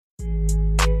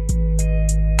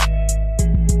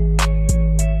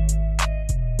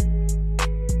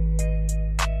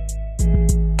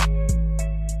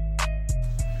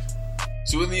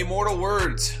immortal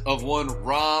words of one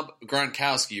Rob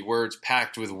Gronkowski, words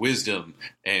packed with wisdom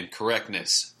and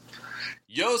correctness.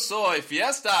 Yo soy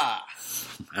fiesta! I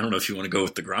don't know if you want to go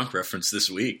with the Gronk reference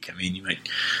this week. I mean, you might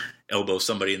elbow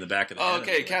somebody in the back of the head.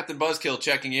 Okay, Captain Buzzkill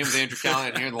checking in with Andrew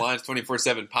Callahan here in the Lions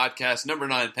 24/7 podcast. Number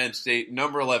 9, Penn State.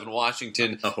 Number 11,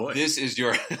 Washington. Ahoy. This is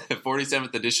your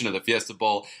 47th edition of the Fiesta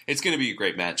Bowl. It's going to be a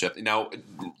great matchup. Now,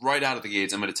 right out of the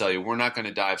gates, I'm going to tell you, we're not going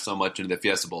to dive so much into the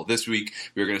Fiesta Bowl this week.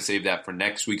 We're going to save that for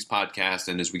next week's podcast,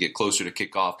 and as we get closer to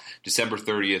kickoff, December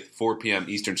 30th, 4 p.m.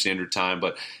 Eastern Standard Time.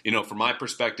 But, from my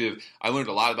perspective, I learned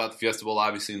a lot about the Fiesta Bowl,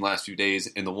 obviously, in the last few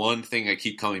days, and the one thing I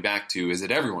keep coming back to is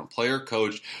that everyone, player,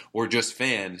 coach, or just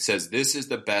fan, says this is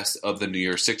the best of the New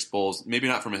Year's Six Bowls, maybe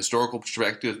not from a historical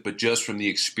perspective, but just from the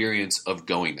experience of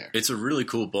going there. It's a really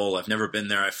cool bowl. I've never been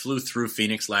there. I flew through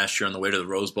Phoenix last year on the way to the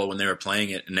Rose Bowl when they were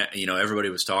playing it, and everybody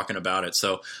was talking about it.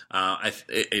 So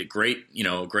great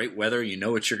weather. You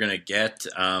know what you're going to get.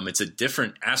 It's a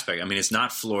different aspect. I mean, it's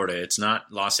not Florida. It's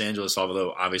not Los Angeles,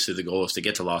 although obviously the goal is to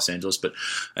get to Los Angeles. But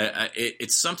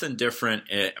it's something different.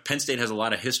 Penn State has a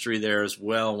lot of history there as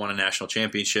well. Won a national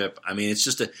championship. I mean,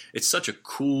 it's such a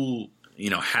cool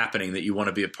happening that you want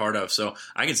to be a part of. So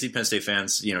I can see Penn State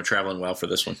fans, traveling well for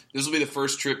this one. This will be the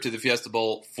first trip to the Fiesta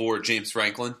Bowl for James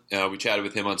Franklin. We chatted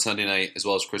with him on Sunday night, as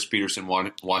well as Chris Peterson,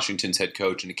 Washington's head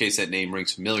coach. And in case that name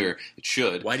rings familiar, it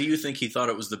should. Why do you think he thought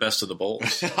it was the best of the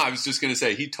bowls? I was just going to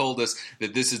say, he told us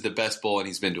that this is the best bowl, and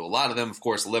he's been to a lot of them. Of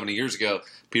course, 11 years ago,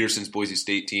 Peterson's Boise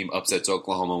State team upsets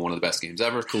Oklahoma, one of the best games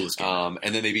ever. Coolest game.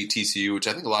 And then they beat TCU, which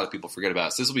I think a lot of people forget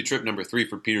about. So this will be trip number 3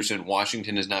 for Peterson.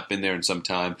 Washington has not been there in some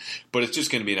time, but it's just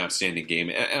going to be an outstanding game.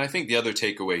 And I think the other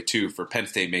takeaway, too, for Penn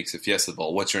State makes the Fiesta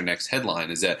Bowl, what's your next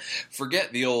headline, is that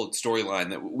forget the old storyline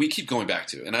that we keep going back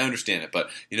to, and I understand it, but,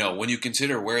 when you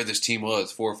consider where this team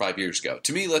was 4 or 5 years ago,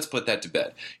 to me, let's put that to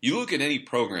bed. You look at any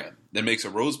program that makes a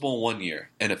Rose Bowl one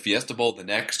year and a Fiesta Bowl the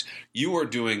next, you are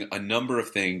doing a number of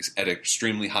things at an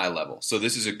extremely high level. So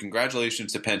this is a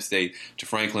congratulations to Penn State, to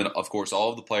Franklin, of course,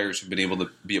 all of the players who've been able to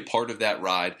be a part of that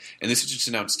ride, and this is just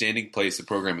an outstanding place the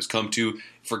program has come to,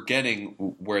 forgetting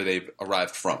where they've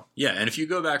arrived from. Yeah, and if you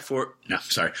go back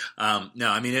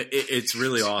it's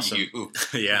really awesome.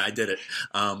 Yeah, I did it.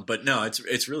 But no,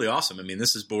 it's really awesome. I mean,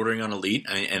 this is bordering on elite,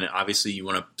 and obviously you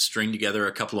want to string together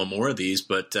a couple of more of these,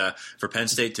 but for Penn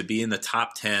State to be in the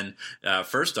top 10,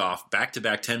 first off,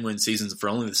 back-to-back 10-win seasons for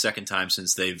only the second time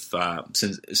since they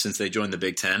joined the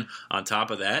Big Ten. On top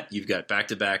of that, you've got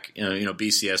back-to-back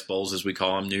BCS bowls, as we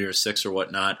call them, New Year's Six or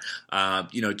whatnot.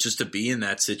 Just to be in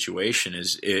that situation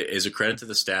is a credit to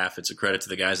the staff. It's a credit to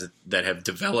the guys that have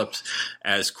developed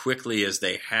as quickly as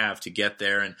they have to get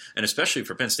there, and especially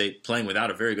for Penn State playing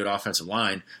without a very good offensive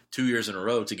line 2 years in a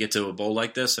row to get to a bowl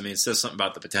like this. I mean, it says something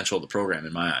about the potential of the program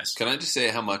in my eyes. Can I just say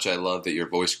how much I love that your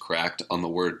voice cracked on the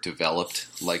word developed,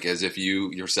 like as if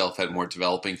you yourself had more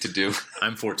developing to do?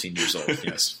 I'm 14 years old,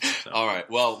 yes. So. All right.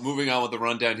 Well, moving on with the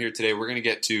rundown here today, we're going to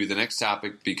get to the next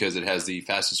topic because it has the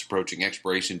fastest approaching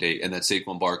expiration date, and that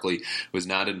Saquon Barkley was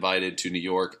not invited to New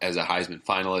York as a Heisman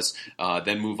finalist.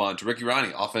 Then move on to Ricky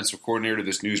Rahne, offensive coordinator.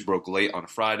 This news broke late on a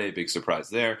Friday. Big surprise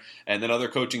there. And then other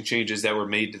coaching changes that were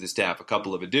made to the staff, a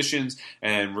couple of additions,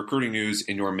 and recruiting news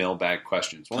in your mailbag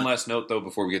questions. One last note, though,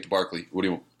 before we get to Barkley. What do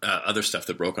you want? Other stuff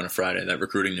that broke on a Friday. That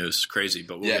recruiting news is crazy,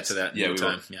 but we'll get to that in no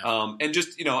time. Yeah. And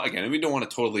just, again, we don't want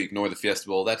to totally ignore the Fiesta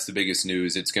Bowl. That's the biggest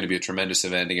news. It's going to be a tremendous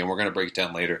event, and we're going to break it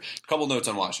down later. A couple notes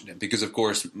on Washington, because, of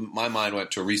course, my mind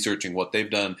went to researching what they've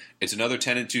done. It's another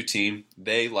 10-2 team.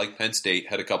 They, like Penn State,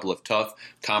 had a couple of tough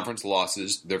conference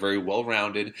losses. They're very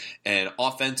well-rounded, and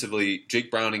offensively, Jake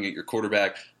Browning at your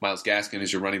quarterback, Myles Gaskin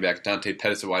is your running back, Dante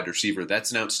Pettis a wide receiver.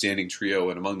 That's an outstanding trio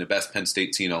and among the best Penn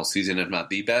State team all season, if not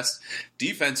the best.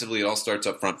 Defensively, it all starts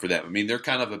up front for them. I mean, they're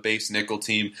kind of a base nickel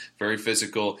team, very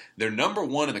physical. They're number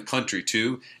 1 in the country,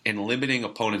 too, in limiting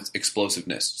opponents'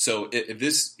 explosiveness. So if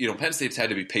this, Penn State's had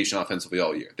to be patient offensively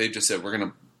all year. They've just said, we're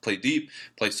going to play deep,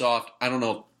 play soft. I don't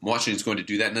know if Washington's going to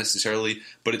do that necessarily,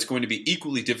 but it's going to be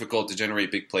equally difficult to generate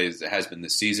big plays as it has been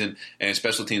this season. And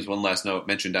special teams, one last note,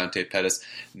 mentioned Dante Pettis,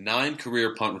 9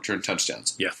 career punt return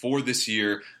touchdowns for this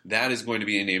year. That is going to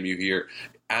be a name you hear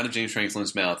out of James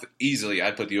Franklin's mouth easily.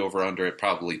 I'd put the over-under at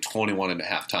probably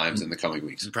 21.5 times in the coming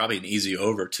weeks. And probably an easy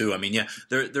over, too. I mean,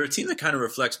 they're a team that kind of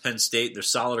reflects Penn State. They're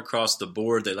solid across the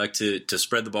board. They like to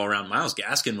spread the ball around. Myles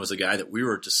Gaskin was a guy that we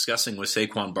were discussing with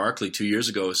Saquon Barkley 2 years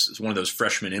ago as one of those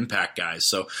freshman impact guys.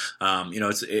 So,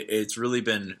 it's really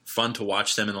been fun to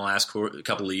watch them in the last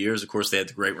couple of years. Of course, they had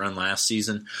the great run last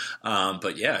season.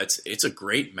 But, it's a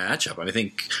great matchup.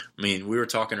 We were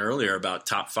talking earlier about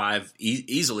top 5,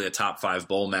 easily a top 5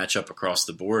 bowl whole matchup across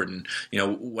the board. And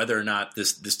whether or not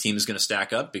this team is going to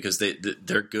stack up, because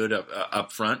they're good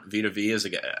up front. Vita Vea.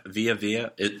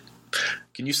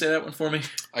 Can you say that one for me?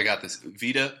 I got this.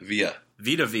 Vita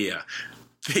Vea.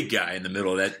 Big guy in the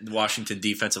middle. That Washington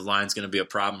defensive line is going to be a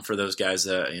problem for those guys,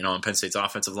 on Penn State's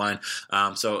offensive line.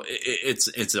 So it's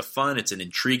an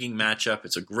intriguing matchup.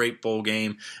 It's a great bowl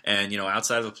game. And,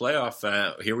 outside of the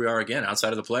playoff, here we are again.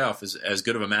 Outside of the playoff is as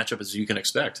good of a matchup as you can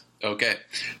expect. Okay.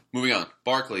 Moving on.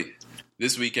 Barkley.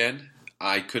 This weekend,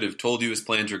 I could have told you his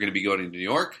plans were going to be going to New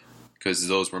York, because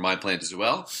those were my plans as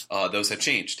well. Those have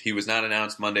changed. He was not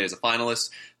announced Monday as a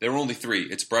finalist. There were only three.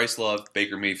 It's Bryce Love,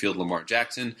 Baker Mayfield, Lamar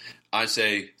Jackson. I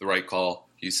say the right call.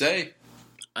 You say?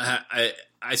 I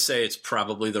say it's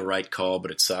probably the right call,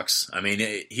 but it sucks. I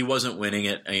mean, he wasn't winning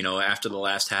it. After the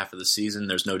last half of the season,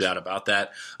 there's no doubt about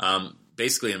that.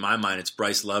 Basically, in my mind, it's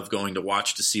Bryce Love going to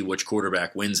watch to see which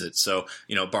quarterback wins it. So,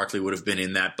 Barkley would have been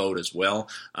in that boat as well.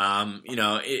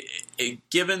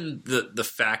 Given the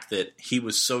fact that he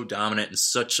was so dominant and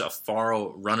such a far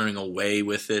running away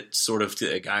with it, sort of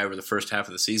to a guy over the first half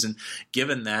of the season,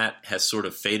 given that has sort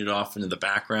of faded off into the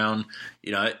background,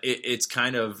 it's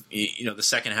kind of, the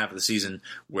second half of the season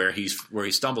where he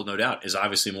stumbled, no doubt, is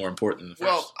obviously more important than the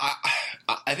first. Well,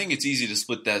 I think it's easy to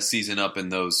split that season up in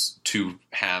those two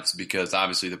halves, because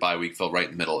obviously the bye week fell right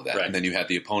in the middle of that. Right. And then you had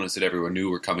the opponents that everyone knew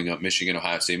were coming up, Michigan,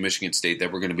 Ohio State, Michigan State,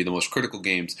 that were going to be the most critical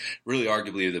games, really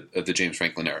arguably of the James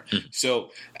Franklin era. Mm-hmm.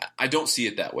 So I don't see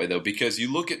it that way, though, because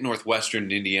you look at Northwestern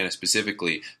and Indiana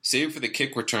specifically, save for the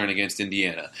kick return against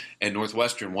Indiana, and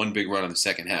Northwestern one big run in the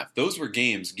second half. Those were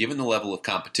games, given the level of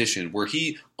competition, where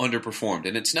he underperformed.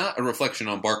 And it's not a reflection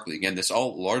on Barkley. Again, this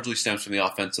all largely stems from the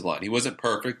offensive line. He wasn't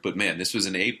perfect, but man, this was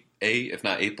an A, if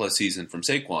not A+ season from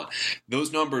Saquon.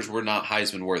 Those numbers were not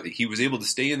Heisman worthy. He was able to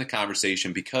stay in the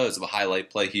conversation because of a highlight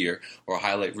play here or a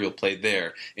highlight reel play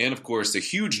there. And of course, the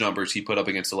huge numbers he put up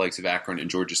against the likes of Akron and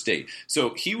Georgia State.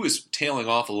 So he was tailing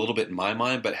off a little bit in my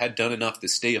mind, but had done enough to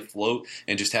stay afloat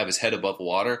and just have his head above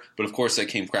water. But of course, that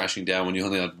came crashing down when you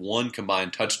only had one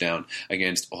combined touchdown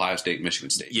against Ohio State and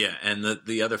Michigan State. Yeah, and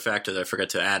the other factor that I forgot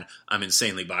to add, I'm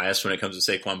insanely biased when it comes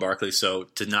to Saquon Barkley, so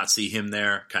to not see him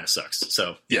there kind of sucks.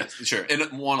 So yeah, sure. And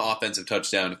one offensive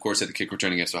touchdown, of course, at the kick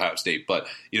return against Ohio State. But,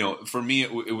 for me,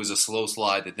 it was a slow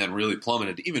slide that then really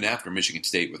plummeted even after Michigan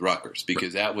State with Rutgers,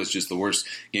 because that was just the worst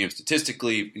game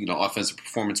statistically, offensive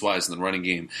performance-wise in the running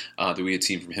game that we had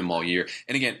seen from him all year.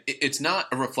 And again, it's not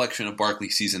a reflection of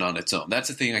Barkley's season on its own. That's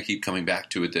the thing I keep coming back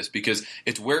to with this, because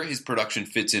it's where his production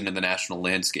fits into the national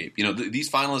landscape.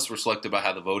 These finalists were selected by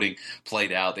how the voting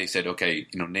played out. They said, okay,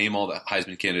 name all the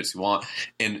Heisman candidates you want.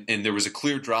 And there was a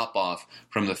clear drop-off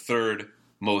from the third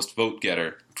most vote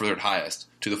getter, third highest,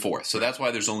 to the fourth. So that's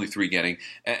why there's only three getting.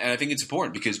 And I think it's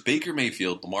important because Baker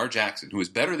Mayfield, Lamar Jackson, who was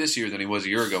better this year than he was a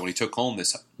year ago when he took home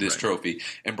this right. trophy,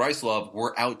 and Bryce Love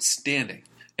were outstanding.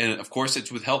 And of course,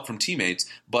 it's with help from teammates,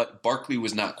 but Barkley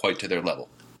was not quite to their level.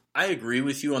 I agree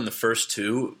with you on the first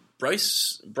two.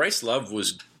 Bryce Love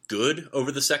was good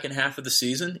over the second half of the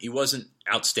season. He wasn't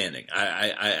outstanding.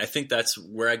 I think that's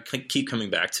where I keep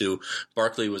coming back to.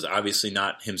 Barkley was obviously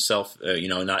not himself,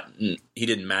 he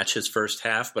didn't match his first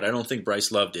half, but I don't think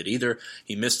Bryce Love did either.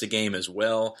 He missed a game as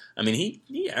well. I mean,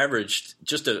 he averaged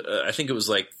just I think it was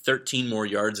like 13 more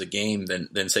yards a game than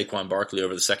Saquon Barkley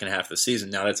over the second half of the season.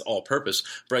 Now that's all purpose.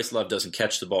 Bryce Love doesn't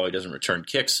catch the ball. He doesn't return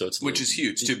kicks. So it's which is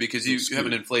huge too, because you have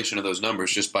an inflation of those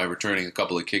numbers just by returning a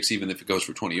couple of kicks, even if it goes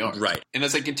for 20 yards. Right. And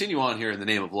as I continue on here in the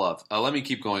name of love, let me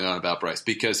keep going on about Bryce,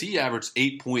 because he averaged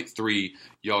 8.3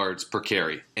 yards per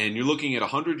carry. And you're looking at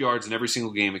 100 yards in every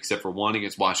single game except for one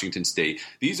against Washington State.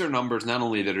 These are numbers not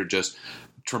only that are just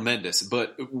tremendous,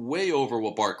 but way over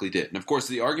what Barkley did. And of course,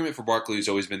 the argument for Barkley has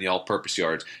always been the all-purpose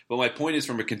yards. But my point is,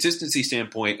 from a consistency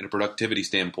standpoint and a productivity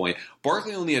standpoint,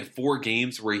 Barkley only had 4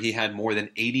 games where he had more than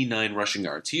 89 rushing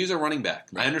yards. He is a running back.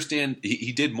 Right. I understand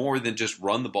he did more than just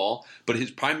run the ball, but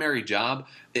his primary job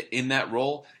in that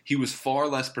role, he was far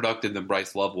less productive than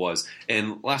Bryce Love was.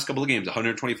 And last couple of games,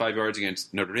 125 yards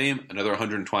against Notre Dame, another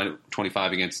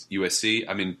 125 against USC.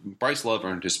 I mean, Bryce Love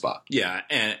earned his spot. Yeah,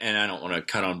 and I don't want to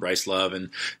cut on Bryce Love. And,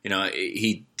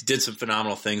 he did some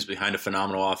phenomenal things behind a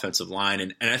phenomenal offensive line.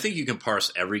 And I think you can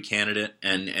parse every candidate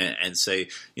and say,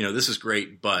 this is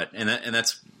great, but – and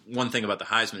that's – one thing about the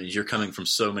Heisman is you're coming from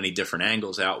so many different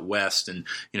angles out west, and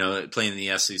playing in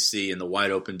the SEC and the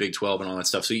wide open Big 12 and all that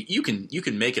stuff. So you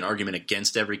can make an argument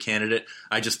against every candidate.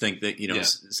 I just think that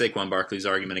Saquon Barkley's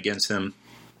argument against him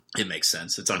It makes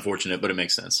sense. It's unfortunate, but it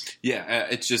makes sense. Yeah,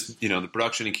 it's just, the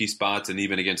production in key spots and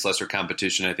even against lesser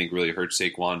competition, I think really hurt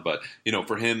Saquon. But,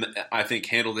 for him, I think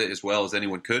handled it as well as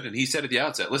anyone could. And he said at the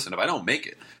outset, listen, if I don't make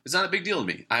it, it's not a big deal to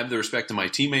me. I have the respect of my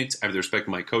teammates. I have the respect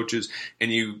of my coaches.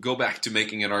 And you go back to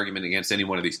making an argument against any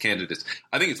one of these candidates.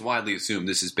 I think it's widely assumed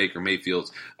this is Baker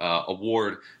Mayfield's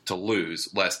award to lose,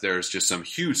 lest there's just some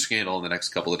huge scandal in the next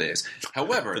couple of days.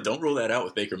 However, but don't rule that out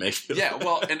with Baker Mayfield. Yeah,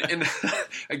 well, and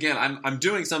again, I'm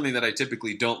doing something that I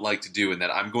typically don't like to do, and that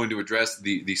I'm going to address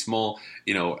the small,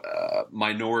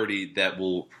 minority that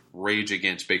will rage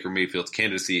against Baker Mayfield's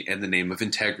candidacy in the name of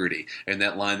integrity, and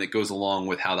that line that goes along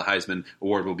with how the Heisman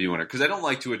Award will be winner. Because I don't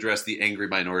like to address the angry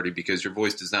minority, because your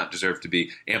voice does not deserve to be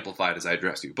amplified as I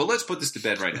address you. But let's put this to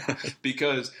bed right now,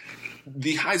 because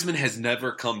the Heisman has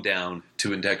never come down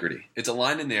to integrity. It's a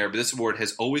line in there, but this award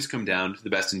has always come down to the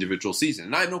best individual season.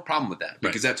 And I have no problem with that,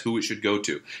 because that's who it should go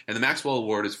to. And the Maxwell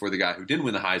Award is for the guy who didn't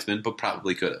win the Heisman, but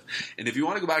probably could have. And if you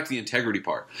want to go back to the integrity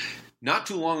part, not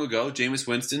too long ago, Jameis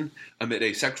Winston, amid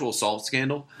a sexual assault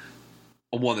scandal,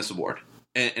 won this award.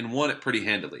 And won it pretty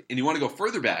handily. And you want to go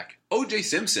further back, O.J.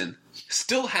 Simpson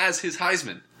still has his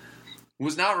Heisman.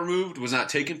 Was not removed, was not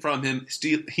taken from him.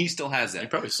 He still has that. He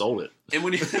probably sold it. And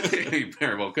when he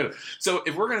very well could have. So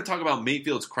if we're going to talk about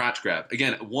Mayfield's crotch grab,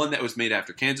 again, one that was made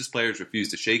after Kansas players refused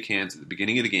to shake hands at the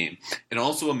beginning of the game, and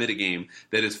also amid a game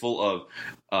that is full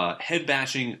of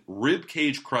head-bashing,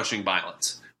 rib-cage-crushing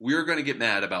violence. We're going to get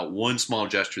mad about one small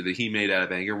gesture that he made out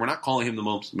of anger. We're not calling him the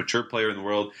most mature player in the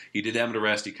world. He did have an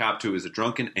arrest. He copped to. It was a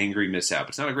drunken, angry mishap.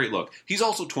 It's not a great look. He's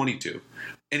also 22.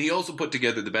 And he also put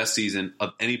together the best season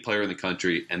of any player in the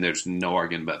country, and there's no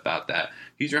argument about that.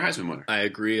 He's your Heisman winner. I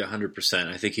agree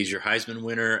 100%. I think he's your Heisman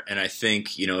winner, and I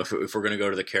think, if we're going to go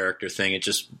to the character thing, it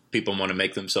just people want to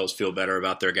make themselves feel better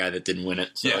about their guy that didn't win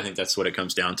it. So I think that's what it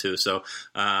comes down to. So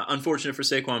unfortunate for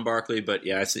Saquon Barkley, but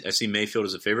yeah, I see Mayfield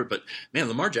as a favorite. But man,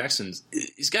 Lamar Jackson,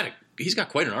 he's got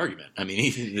quite an argument. I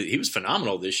mean, he was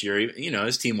phenomenal this year.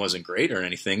 His team wasn't great or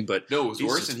anything, but no, it was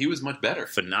worse, and he was much better.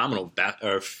 Phenomenal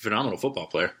football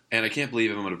player. And I can't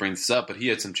believe I'm going to bring this up, but he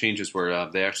had some changes where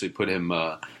they actually put him.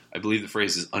 I believe the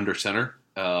phrase is under center.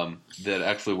 That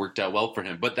actually worked out well for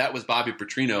him. But that was Bobby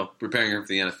Petrino preparing him for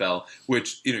the NFL,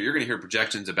 which, you're going to hear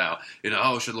projections about,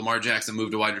 should Lamar Jackson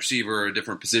move to wide receiver or a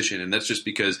different position? And that's just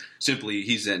because simply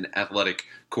he's an athletic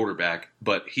quarterback,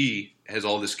 but he has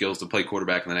all the skills to play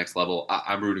quarterback in the next level.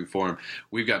 I'm rooting for him.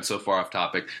 We've gotten so far off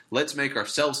topic. Let's make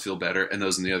ourselves feel better and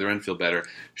those on the other end feel better.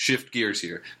 Shift gears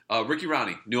here. Ricky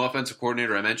Ronnie, new offensive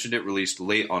coordinator. I mentioned it, released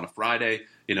late on a Friday.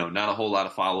 Not a whole lot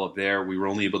of follow-up there. We were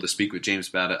only able to speak with James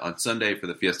about it on Sunday for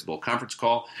the Fiesta Bowl conference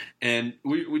call. And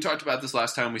we talked about this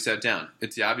last time we sat down.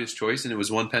 It's the obvious choice, and it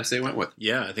was one Penn State went with.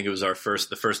 Yeah, I think it was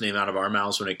the first name out of our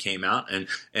mouths when it came out. And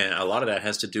a lot of that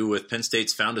has to do with Penn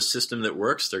State's found a system that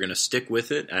works. They're going to stick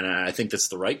with it. And I think that's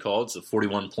the right call. It's a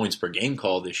 41 points per game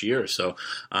call this year. So,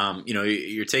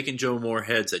 you're taking Joe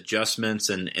Moorhead's adjustments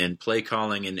and play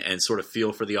calling and sort of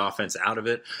feel for the offense out of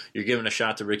it. You're giving a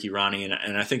shot to Ricky Ronnie,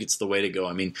 and I think it's the way to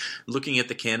go. I mean, looking at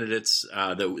the candidates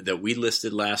that we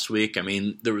listed last week, I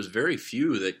mean, there was very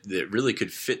few that really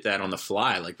could fit that on the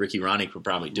fly, like Ricky Ronnie could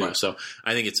probably do. Right. So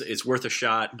I think it's worth a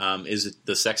shot. Is it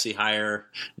the sexy hire?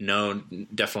 No,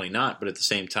 definitely not. But at the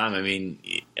same time, I mean,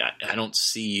 I don't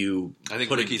see you. I think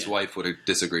Ricky's wife would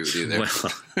disagree with you there.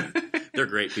 Well, they're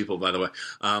great people, by the way.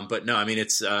 But no, I mean,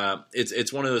 it's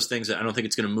one of those things that I don't think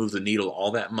it's going to move the needle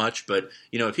all that much. But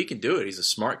if he can do it, he's a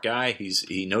smart guy.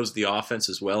 He knows the offense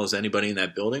as well as anybody in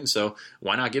that building. So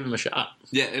why not give him a shot?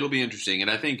 Yeah, it'll be interesting.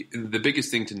 And I think the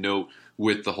biggest thing to note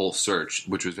with the whole search,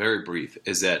 which was very brief,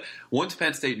 is that once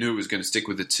Penn State knew it was going to stick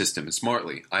with its system, and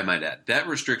smartly, I might add, that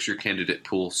restricts your candidate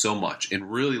pool so much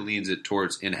and really leans it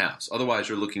towards in-house. Otherwise,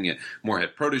 you're looking at more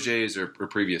head proteges or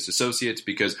previous associates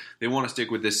because they want to stick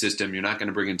with this system. You're not going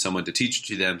to bring in someone to teach it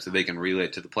to them so they can relay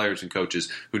it to the players and coaches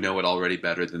who know it already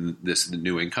better than the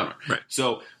new incomer. Right.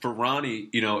 So for Ronnie,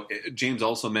 James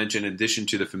also mentioned, in addition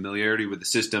to the familiarity with the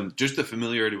system, just the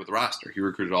familiarity with the roster. He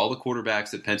recruited all the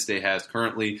quarterbacks that Penn State has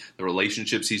currently, the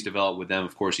relationships he's developed with them.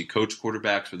 Of course, he coached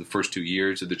quarterbacks for the first 2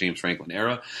 years of the James Franklin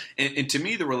era. And to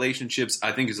me, the relationships,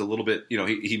 I think, is a little bit,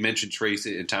 he mentioned Trace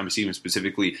and Tommy Stevens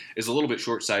specifically, is a little bit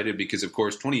short-sighted because, of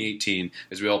course, 2018,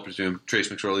 as we all presume, Trace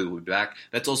McSorley will be back.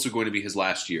 That's also going to be his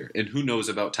last year. And who knows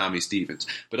about Tommy Stevens.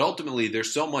 But ultimately,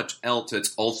 there's so much else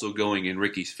that's also going in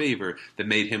Ricky's favor that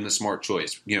made him the smart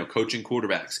choice. Coaching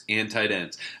quarterbacks and tight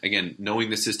ends. Again, knowing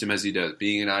the system as he does,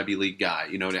 being an Ivy League guy,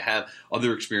 to have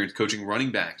other experience coaching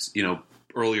running backs,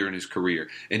 earlier in his career,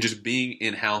 and just being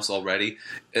in-house already,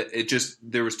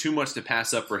 there was too much to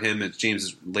pass up for him, as James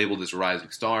is labeled as a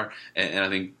rising star, and I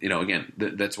think, again,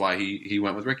 that's why he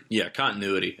went with Ricky. Yeah,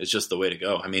 continuity is just the way to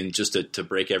go. I mean, just to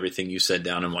break everything you said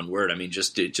down in one word, I mean,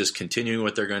 just continuing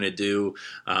what they're going to do.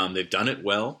 They've done it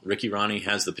well. Ricky Rahne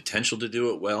has the potential to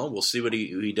do it well. We'll see what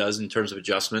he does in terms of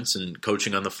adjustments and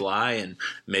coaching on the fly, and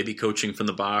maybe coaching from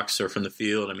the box or from the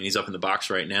field. I mean, he's up in the box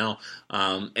right now,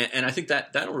 and I think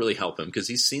that'll really help him, because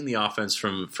he's seen the offense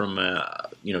from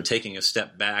taking a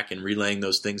step back and relaying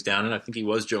those things down, and I think he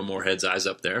was Joe Moorhead's eyes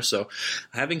up there. So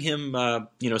having him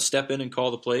step in and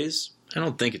call the plays, I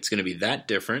don't think it's going to be that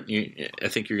different. I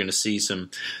think you're going to see some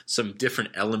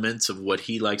different elements of what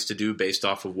he likes to do based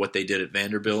off of what they did at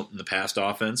Vanderbilt in the past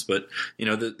offense. But,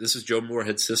 this is Joe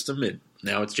Moorhead's system.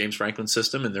 Now it's James Franklin's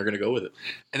system, and they're going to go with it.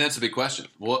 And that's a big question.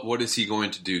 What is he going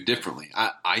to do differently?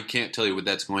 I can't tell you what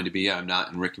that's going to be. I'm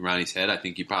not in Ricky Rahne's head. I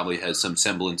think he probably has some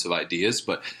semblance of ideas,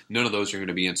 but none of those are going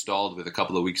to be installed with a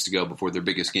couple of weeks to go before their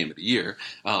biggest game of the year.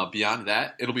 Beyond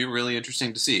that, it'll be really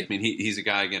interesting to see. I mean, he's a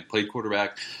guy, again, played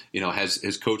quarterback,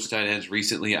 has coached tight ends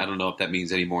recently. I don't know if that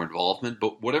means any more involvement,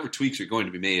 but whatever tweaks are going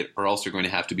to be made are also going to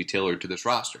have to be tailored to this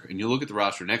roster. And you look at the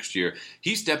roster next year,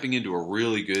 he's stepping into a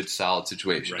really good, solid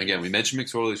situation. Right. Again, we mentioned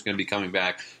McSorley is going to be coming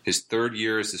back. His third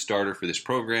year as the starter for this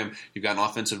program. You've got an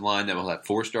offensive line that will have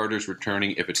 4 starters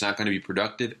returning. If it's not going to be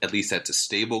productive, at least that's a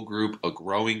stable group, a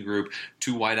growing group.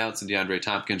 2 wideouts and DeAndre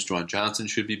Tompkins. Juwan Johnson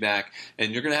should be back.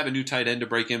 And you're going to have a new tight end to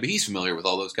break in, but he's familiar with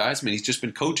all those guys. I mean, he's just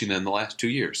been coaching them the last 2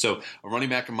 years. So a running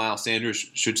back in Miles Sanders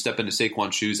should step into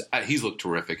Saquon's shoes. He's looked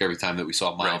terrific every time that we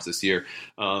saw Miles this year.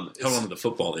 Held on to the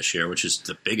football this year, which is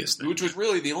the biggest thing. Which was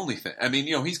really the only thing. I mean,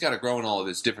 he's got to grow in all of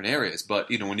his different areas, but,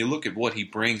 when you look at what he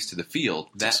brings to the field,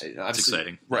 it's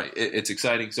exciting. Right. It's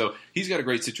exciting. So he's got a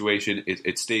great situation.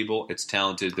 It's stable. It's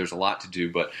talented. There's a lot to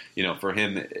do, but, for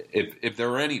him, if there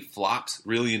were any flops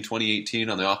really in 2018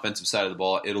 on the offensive side of the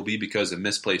ball, it'll be because of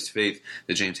misplaced faith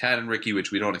that James had in Ricky,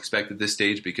 which we don't expect at this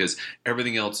stage, because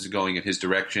everything else is going in his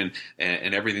direction,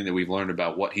 and everything that we've learned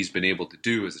about what he's been able to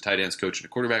do as a tight ends coach and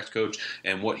a quarterbacks coach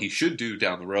and what he should do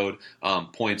down the road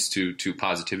points to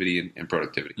positivity and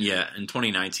productivity. Yeah, and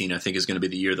 2019 I think is going to be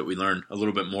the year that we learn a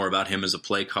little bit more about him as a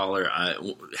play caller.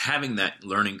 Having that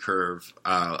learning curve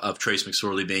of Trace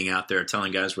McSorley being out there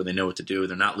telling guys where they know what to do.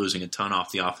 They're not losing a ton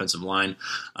off the offensive line.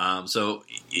 So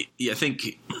I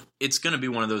think it's going to be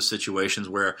one of those situations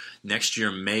where next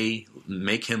year may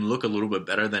make him look a little bit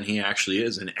better than he actually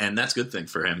is. And that's a good thing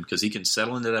for him, because he can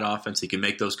settle into that offense. He can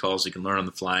make those calls. He can learn on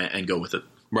the fly and go with it.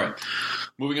 Right.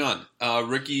 Moving on.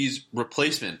 Ricky's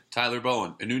replacement, Tyler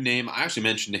Bowen, a new name. I actually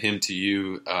mentioned him to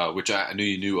you, which I knew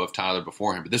you knew of Tyler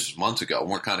beforehand, but this was months ago.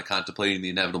 We're kind of contemplating the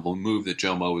inevitable move that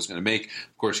Joe Mo was going to make.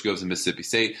 Of course, he goes to Mississippi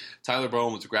State. Tyler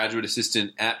Bowen was a graduate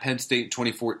assistant at Penn State in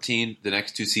 2014. The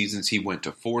next 2 seasons, he went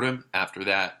to Fordham. After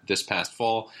that, this past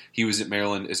fall, he was at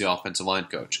Maryland as the offensive line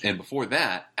coach. And before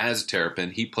that, as a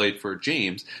Terrapin, he played for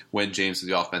James when James was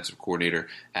the offensive coordinator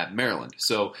at Maryland.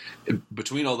 So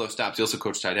between all those stops, he also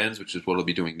coached tight ends, which is what he'll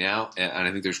be doing now. And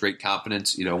I think there's great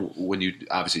confidence, when you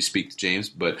obviously speak to James,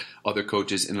 but other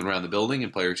coaches in and around the building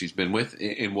and players he's been with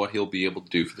in what he'll be able to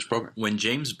do for this program. When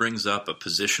James brings up a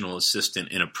positional assistant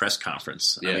in a press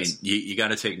conference, yes. I mean, you got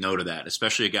to take note of that,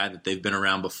 especially a guy that they've been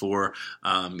around before.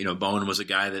 Bowen was a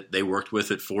guy that they worked with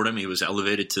at Fordham. He was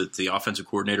elevated to the offensive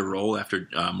coordinator role after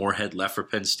Moorhead left for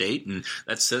Penn State, and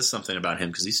that says something about him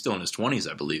because he's still in his 20s,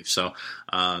 I believe. So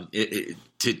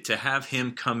to have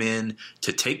him come in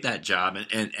to take that job,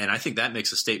 and I think that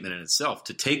makes a statement in itself,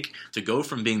 to go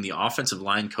from being the offensive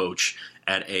line coach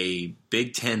at a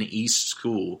Big Ten East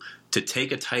school to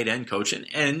take a tight end coach,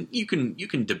 and you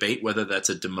can debate whether that's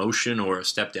a demotion or a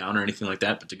step down or anything like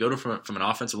that, but to go from an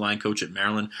offensive line coach at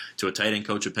Maryland to a tight end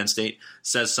coach at Penn State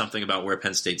says something about where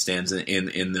Penn State stands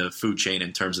in the food chain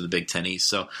in terms of the Big Ten East.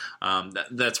 So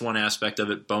that's one aspect of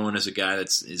it. Bowen is a guy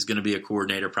is going to be a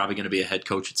coordinator, probably going to be a head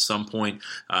coach at some point,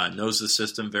 knows the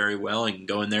system very well. He can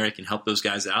go in there, he can help those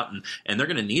guys out, and they're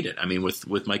going to need it. I mean,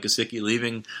 with Mike Gesicki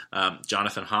leaving,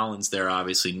 Jonathan Hollins there,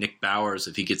 obviously. Nick Bowers,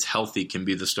 if he gets healthy, can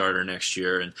be the starter next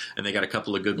year, and they got a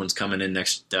couple of good ones coming in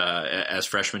next as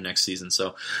freshmen next season.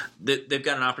 So they've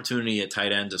got an opportunity at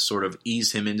tight end to sort of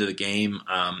ease him into the game.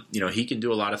 He can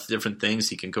do a lot of different things.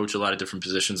 He can coach a lot of different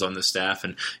positions on the staff,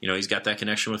 and he's got that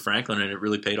connection with Franklin, and it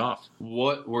really paid off.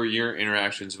 What were your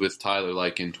interactions with Tyler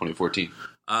like in 2014?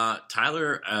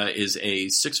 Tyler is a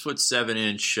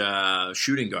 6'7"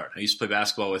 shooting guard. I used to play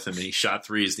basketball with him, and he shot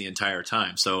threes the entire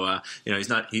time. So he's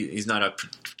not a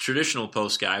traditional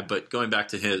post guy, but going back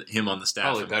to him on the staff,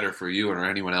 probably better for you or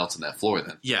anyone else on that floor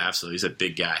then. Yeah, absolutely. He's a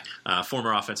big guy,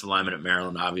 former offensive lineman at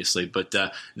Maryland, obviously. But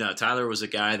no, Tyler was a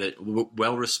guy that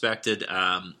well respected.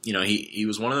 He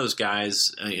was one of those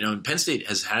guys. Penn State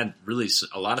has had really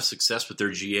a lot of success with their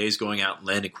GAs going out and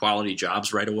landing quality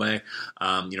jobs right away.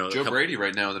 Joe Brady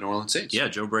right now with the New Orleans Saints. Yeah,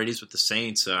 Joe Brady's with the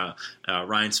Saints.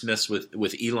 Ryan Smith's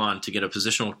with Elon to get a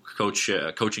positional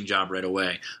coaching job right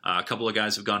away. A couple of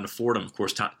guys have gone to Fordham. Of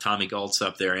course, Tommy Galt's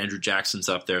up there. Andrew Jackson's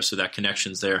up there. So that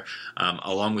connection's there,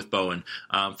 along with Bowen.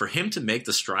 For him to make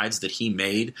the strides that he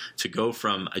made, to go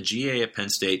from a GA at Penn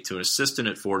State to an assistant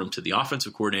at Fordham to the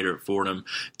offensive coordinator at Fordham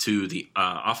to the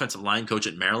offensive line coach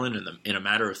at Maryland in a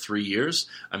matter of 3 years,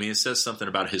 I mean, it says something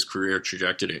about his career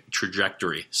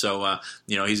trajectory. So,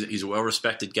 he's a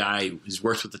well-respected guy. He's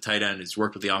worked with the tight end. He's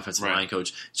worked with the offensive line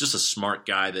coach. He's just a smart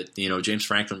guy that, James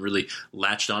Franklin really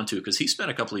latched onto, because he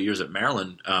spent a couple of years at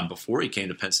Maryland before he came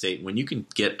to Penn State. When you can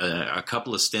get a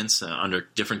couple of stints under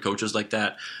different coaches like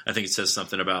that, I think it says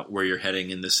something about where you're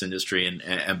heading in this industry.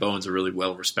 And Bowen's a really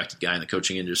well-respected guy in the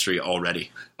coaching industry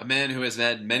already. A man who has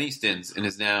had many stints and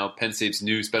is now Penn State's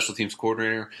new special teams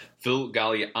coordinator, Phil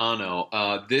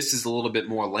Galliano. This is a little bit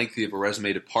more lengthy of a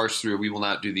resume to parse through. We will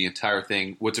not do the entire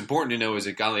thing. What's important to know is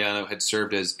that Galliano had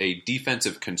served as a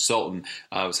defensive consultant,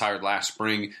 was hired last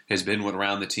spring, has been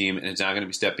around the team, and is now going to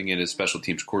be stepping in as special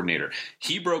teams coordinator.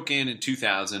 He broke in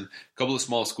 2000. A couple of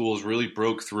small schools, really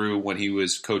broke through when he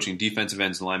was coaching defensive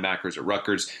ends and linebackers at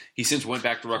Rutgers. He since went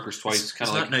back to Rutgers twice.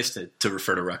 It's not nice to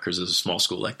refer to Rutgers as a small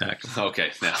school like that.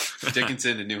 Okay, now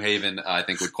Dickinson and New Haven, I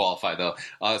think, would qualify though.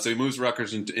 So he moves to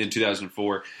Rutgers in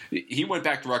 2004. He went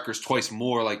back to Rutgers twice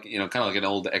more, kind of like an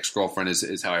old ex-girlfriend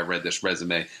is how I read this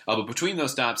resume. But between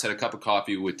those stops, had a cup of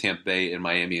coffee with Tampa Bay and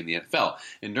Miami in the NFL.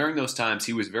 And during those times,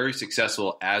 he was very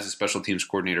successful as a special teams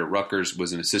coordinator at Rutgers,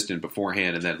 was an assistant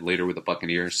beforehand, and then later with the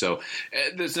Buccaneers. So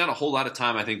there's not a whole lot of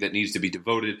time, I think, that needs to be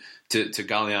devoted to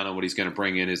Galliano. What he's going to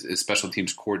bring in is special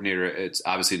teams coordinator. It's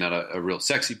obviously not a real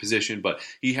sexy position, but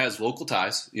he has local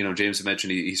ties. James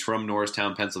mentioned he's from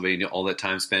Norristown, Pennsylvania. All that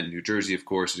time spent in New Jersey, of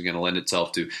course, is going to lend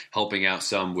itself to helping out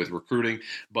some with recruiting.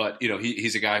 But,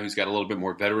 he's a guy who's got a little bit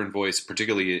more veteran voice,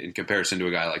 particularly in comparison to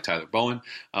a guy like Tyler Bowen,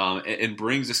 and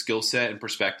brings a skill set and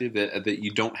perspective that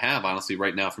you don't have, honestly,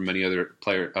 right now from many other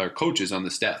coaches on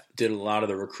the staff. Did a lot of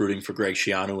the recruiting for Greg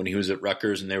Schiano when he was at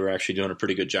Rutgers, and they were actually doing a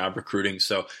pretty good job recruiting.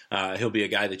 So he'll be a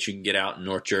guy that you can get out in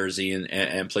North Jersey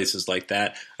and places like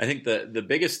that. I think the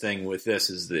biggest thing with this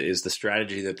is the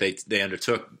strategy that they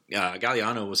undertook.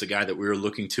 Galliano was a guy that we were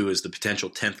looking to as the potential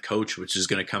 10th coach, which is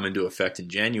going to come into effect in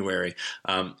January,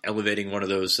 elevating one of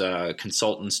those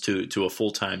consultants to a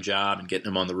full-time job and getting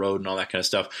him on the road and all that kind of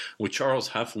stuff. With Charles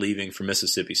Huff leaving for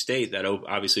Mississippi State, that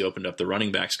obviously opened up the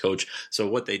running backs coach. So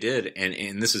what they did,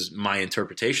 and this is my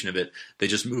interpretation of it, they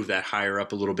just moved that higher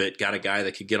up a little bit, got a guy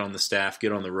that could get on the staff,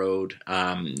 get on the road,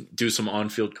 do some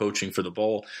on-field coaching for the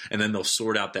bowl, and then they'll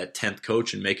sort out that 10th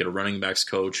coach and make it a running backs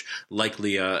coach,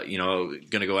 likely going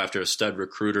to go after a stud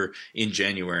recruiter in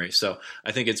January. So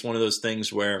I think it's one of those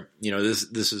things where,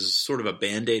 this is sort of a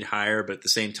Band-Aid hire, but at the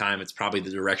same time, it's probably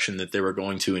the direction that they were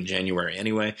going to in January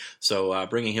anyway. So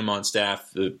bringing him on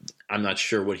staff, I'm not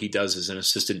sure what he does as an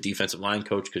assistant defensive line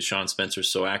coach because Sean Spencer's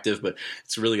so active, but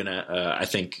it's really going to, I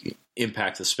think,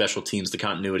 impact the special teams, the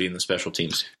continuity in the special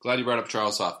teams. Glad you brought up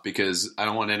Charles Huff because I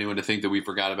don't want anyone to think that we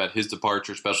forgot about his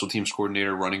departure, special teams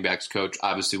coordinator, running backs coach,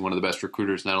 obviously one of the best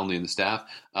recruiters not only in the staff,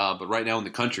 but right now in the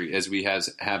country as we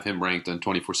have him ranked on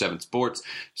 24/7 Sports.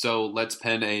 So let's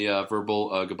pen a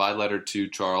verbal goodbye letter to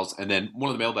Charles. And then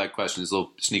one of the mailbag questions, a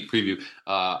little sneak preview,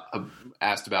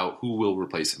 asked about who will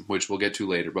replace him, which we'll get to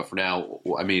later. But for now,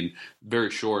 I mean,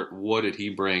 very short, what did he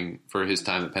bring for his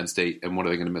time at Penn State and what are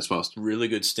they going to miss most? Really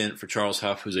good stint for Charles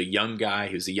Huff, who's a young guy.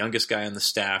 He was the youngest guy on the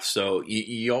staff. So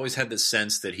you always had the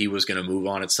sense that he was going to move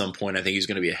on at some point. I think he's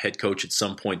going to be a head coach at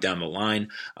some point down the line.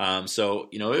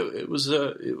 It was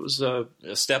a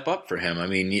step up for him. I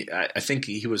mean, I think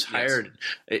he was hired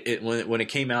when it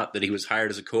came out that he was hired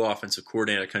as a co-offensive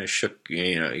coordinator. Kind of shook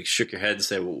your head and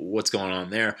said, well, what's going on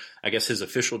there? I guess his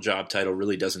official job title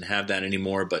really doesn't have that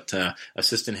anymore, but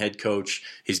assistant head coach,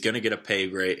 he's going to get a pay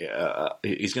grade.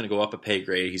 He's going to go up a pay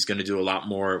grade. He's going to do a lot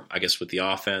more, I guess, with the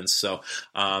offense. So,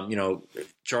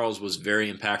 Charles was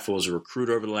very impactful as a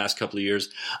recruiter over the last couple of years.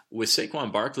 With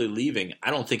Saquon Barkley leaving,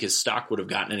 I don't think his stock would have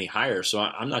gotten any higher. So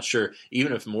I'm not sure,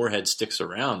 even if Moorhead sticks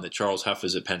around, that Charles Huff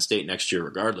is at Penn State next year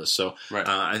regardless. So right.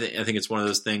 I think it's one of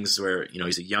those things where,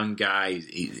 he's a young guy.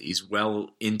 He's well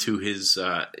into his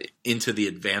into the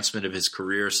advancement of his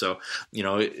career. So,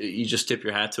 you just tip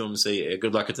your hat to him and say, hey,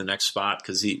 good luck at the next spot,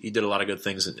 because he did a lot of good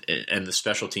things, and the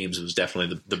special teams was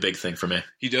definitely the big thing for me.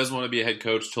 He does want to be a head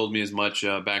coach, told me as much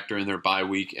back during their bye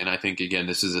week, and I think, again,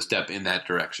 this is a step in that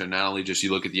direction. Not only just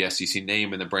you look at the SEC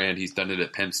name and the brand, he's done it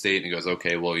at Penn State, and he goes,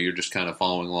 okay, well, you're just kind of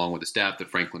following along with the staff that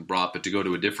Franklin brought, but to go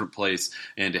to a different place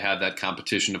and to have that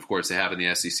competition, of course, they have in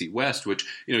the SEC West, which,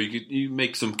 you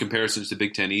make some comparisons to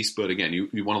Big Ten East, but again,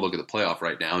 you want to look at the playoff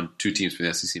right now, and 2 teams from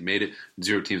the SEC made it,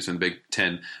 0 teams from the Big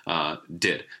Ten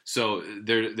did. So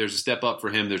there's a step up for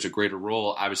him. There's a greater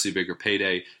role, obviously a bigger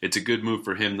payday. It's a good move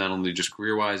for him, not only just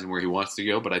career-wise and where he wants to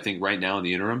go, but I think right now in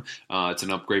the interim, it's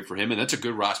an upgrade for him, and that's a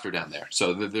good roster down there.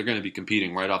 So they're going to be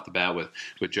competing right off the bat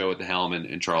with Joe at the helm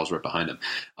and Charles right behind him.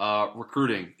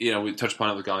 Recruiting, we touched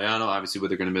upon it with Galliano, obviously what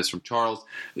they're going to miss from Charles.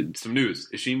 Some news.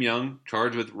 Isheem Young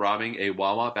charged with robbing a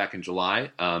Wawa back in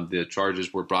July. The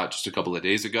charges were brought just a couple of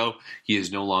days ago. He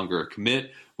is no longer a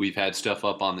commit. We've had stuff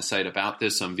up on the site about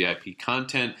this, some VIP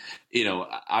content.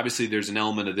 Obviously there's an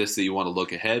element of this that you want to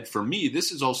look ahead. For me,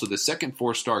 this is also the second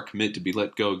 4-star commit to be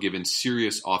let go given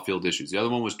serious off-field issues. The other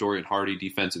one was Dorian Hardy,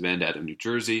 defensive end out of New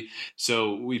Jersey.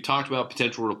 So we've talked about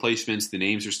potential replacements. The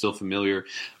names are still familiar.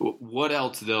 What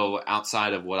else, though,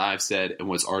 outside of what I've said and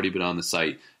what's already been on the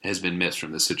site, has been missed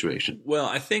from this situation? Well,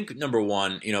 I think, number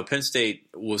one, Penn State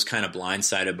was kind of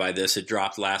blindsided by this. It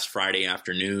dropped last Friday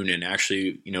afternoon, and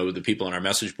actually, the people on our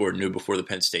message board knew before the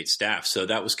Penn State staff. So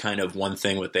that was kind of one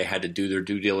thing what they had to do their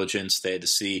due diligence. They had to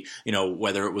see,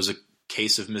 whether it was a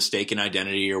case of mistaken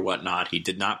identity or whatnot. He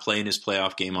did not play in his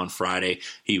playoff game on Friday.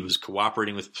 He was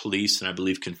cooperating with police and I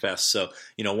believe confessed. So,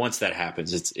 once that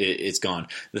happens, it's gone.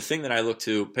 The thing that I look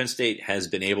to, Penn State has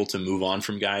been able to move on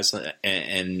from guys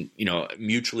and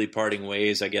mutually parting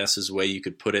ways, I guess is the way you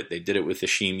could put it. They did it with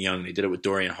Isheem Young. They did it with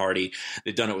Dorian Hardy.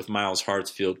 They've done it with Miles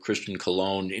Hartsfield, Christian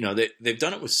Cologne. They've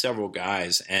done it with several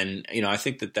guys. And, I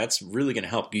think that that's really going to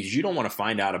help, because you don't want to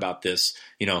find out about this,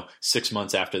 6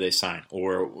 months after they sign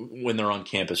or when they're on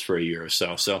campus for a year or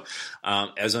so. So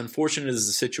as unfortunate as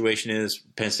the situation is,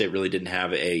 Penn State really didn't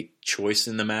have a choice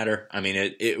in the matter. I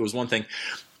mean, it was one thing.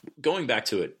 Going back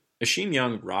to it, Isheem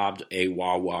Young robbed a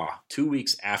Wawa 2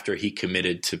 weeks after he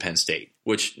committed to Penn State,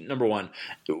 which, number one,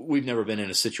 we've never been in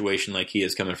a situation like he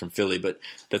is coming from Philly, but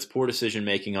that's poor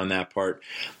decision-making on that part.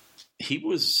 He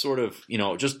was sort of,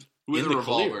 just with in a the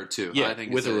revolver, clear. too. Yeah, I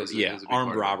think with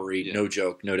armed robbery, yeah. No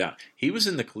joke, no doubt. He was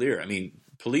in the clear. I mean,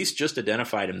 police just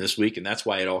identified him this week, and that's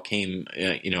why it all came,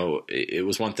 it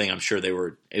was one thing I'm sure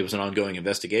it was an ongoing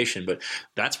investigation, but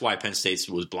that's why Penn State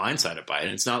was blindsided by it.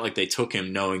 And it's not like they took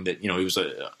him knowing that, he was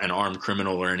an armed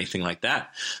criminal or anything like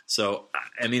that. So,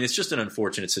 I mean, it's just an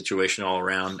unfortunate situation all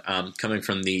around. Coming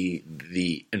from the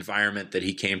environment that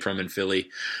he came from in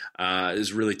Philly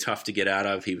is really tough to get out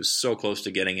of. He was so close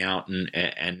to getting out,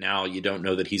 and now you don't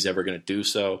know that he's ever going to do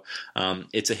so.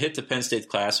 It's a hit to Penn State's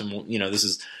class, and, this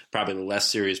is probably the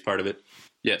less serious part of it.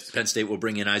 Yes. Penn State will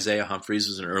bring in Isaiah Humphries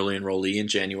as an early enrollee in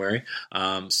January.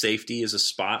 Safety is a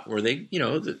spot where they're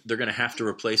going to have to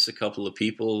replace a couple of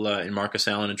people in Marcus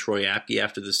Allen and Troy Apke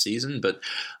after this season. But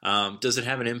does it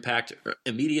have an impact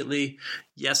immediately?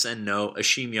 Yes and no.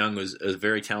 Isheem Young was a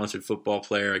very talented football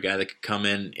player, a guy that could come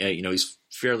in. He's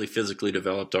fairly physically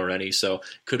developed already, so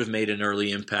could have made an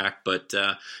early impact. But,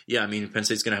 Penn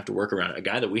State's going to have to work around it. A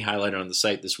guy that we highlighted on the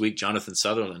site this week, Jonathan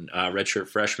Sutherland, redshirt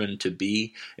freshman to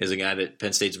be, is a guy that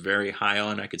Penn State's very high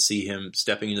on. I could see him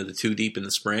stepping into the 2 deep in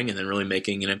the spring and then really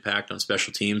making an impact on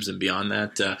special teams and beyond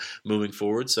that moving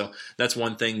forward. So that's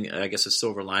one thing, I guess, a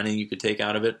silver lining you could take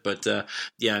out of it. But,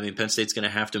 Penn State's going to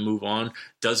have to move on.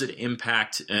 Does it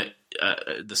impact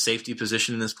the safety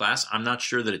position in this class? I'm not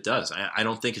sure that it does. I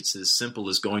don't think it's as simple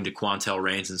as going to Quantel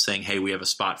Raines and saying, hey, we have a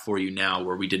spot for you now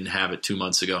where we didn't have it 2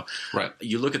 months ago. Right.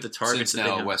 You look at the targets. Since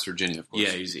now West Virginia, of course.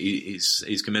 Yeah,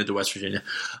 he's committed to West Virginia.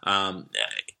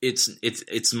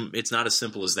 It's not as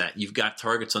simple as that. You've got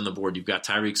targets on the board. You've got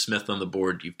Tyreek Smith on the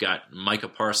board. You've got Micah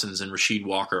Parsons and Rasheed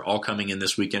Walker all coming in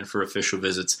this weekend for official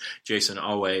visits. Jason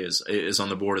Owe is on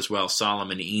the board as well.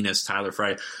 Solomon Enos, Tyler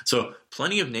Friday. So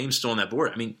plenty of names still on that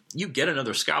board. I mean, you get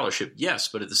another scholarship, yes,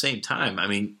 but at the same time, I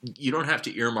mean, you don't have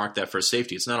to earmark that for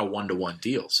safety. It's not a one-to-one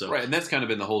deal. So right, and that's kind of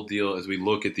been the whole deal as we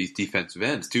look at these defensive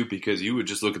ends too, because you would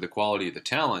just look at the quality of the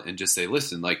talent and just say,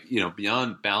 listen, like,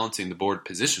 beyond balancing the board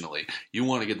positionally, you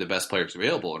want to get the best players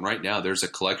available. And right now, there's a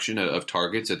collection of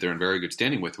targets that they're in very good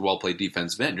standing with, well-played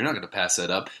defensive end. You're not going to pass that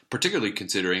up, particularly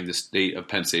considering the state of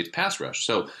Penn State's pass rush.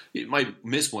 So you might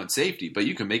miss one safety, but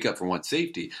you can make up for one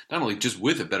safety, not only just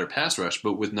with a better pass rush,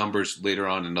 but with numbers later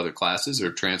on in other classes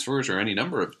or transfers or any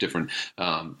number of different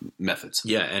methods.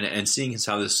 Yeah, and seeing as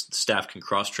how this staff can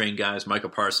cross-train guys, Michael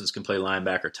Parsons can play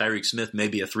linebacker. Tyreek Smith may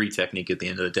be a 3 technique at the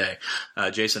end of the day.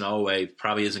 Jason Oweh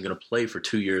probably isn't going to play for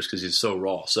 2 years because he's so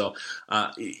raw. So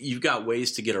you've got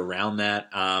ways to get around that.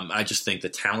 I just think the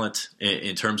talent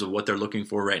in terms of what they're looking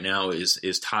for right now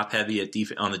is top-heavy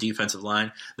on the defensive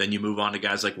line. Then you move on to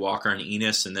guys like Walker and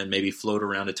Enos, and then maybe float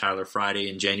around to Tyler Friday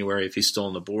in January if he's still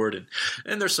on the board.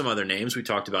 And there's some other names. We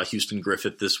talked about Houston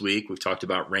Griffith this week. We've talked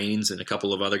about Raines and a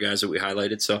couple of other guys that we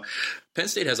highlighted. So Penn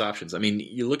State has options. I mean,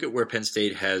 you look at where Penn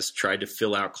State has tried to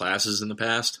fill out classes in the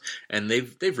past, and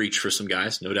they've reached for some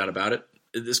guys, no doubt about it.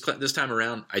 This time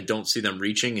around, I don't see them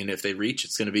reaching, and if they reach,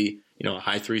 it's going to be a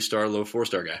high 3-star, low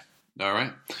 4-star guy. All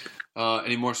right.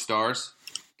 Any more stars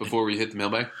before we hit the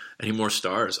mailbag? Any more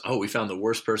stars? Oh, we found the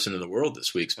worst person in the world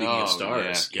this week. Speaking of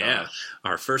stars, yeah.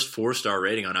 Our first 4-star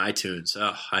rating on iTunes.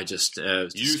 Oh, I just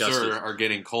was you, disgusted. Sir, are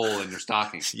getting coal in your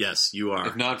stockings. Yes, you are.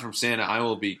 If not from Santa, I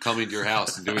will be coming to your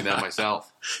house and doing that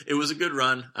myself. It was a good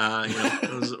run.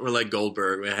 We're like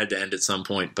Goldberg. We had to end at some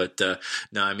point, but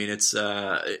no, I mean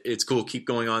it's cool. Keep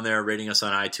going on there, rating us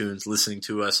on iTunes, listening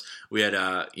to us. We had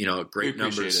great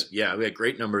numbers. Yeah, we had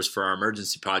great numbers for our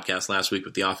emergency podcast last week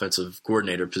with the offensive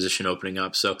coordinator position opening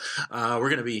up. So we're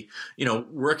going to be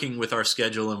working with our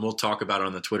schedule, and we'll talk about it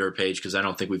on the Twitter page because I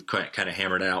don't think we've quite kind of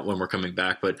hammered out when we're coming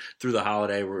back. But through the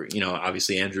holiday, we're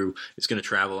obviously Andrew is going to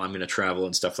travel. I'm going to travel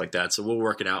and stuff like that. So we'll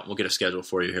work it out. And we'll get a schedule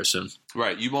for you here soon.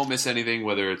 Right. You won't miss anything,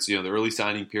 whether it's the early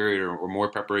signing period or more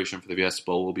preparation for the Fiesta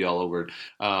Bowl. We'll be all over it.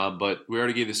 But we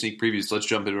already gave the sneak previews. So let's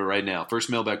jump into it right now. First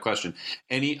mailbag question.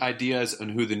 Any ideas on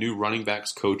who the new running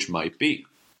backs coach might be?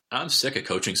 I'm sick of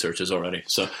coaching searches already.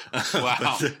 So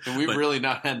wow. And we've really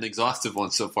not had an exhaustive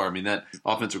one so far. I mean, that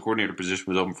offensive coordinator position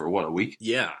was open for, a week?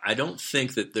 Yeah. I don't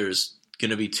think that there's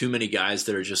going to be too many guys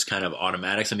that are just kind of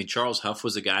automatics. I mean, Charles Huff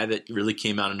was a guy that really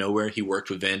came out of nowhere. He worked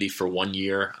with Vandy for 1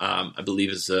 year, I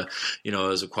believe, as a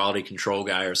quality control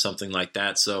guy or something like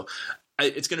that. So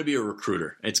it's going to be a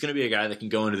recruiter. It's going to be a guy that can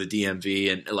go into the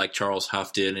DMV and like Charles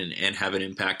Huff did and have an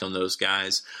impact on those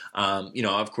guys.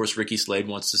 Of course, Ricky Slade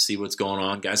wants to see what's going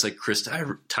on. Guys like Chris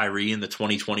Tyree in the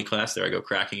 2020 class, there I go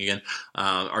cracking again,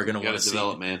 are going to want to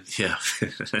develop, man. Yeah,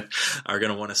 are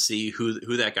going to want to see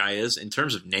who that guy is. In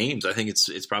terms of names, I think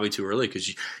it's probably too early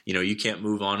because you can't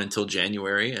move on until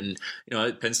January, and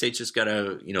Penn State's just got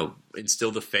to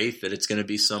instill the faith that it's going to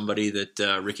be somebody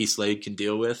that Ricky Slade can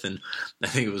deal with. And I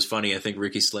think it was funny. I think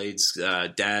Ricky Slade's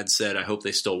dad said, "I hope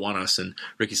they still want us." And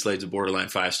Ricky Slade's a borderline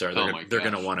 5-star. They're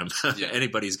going to want him. Yeah.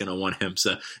 Anybody's going to want him.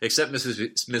 So except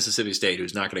Mississippi State,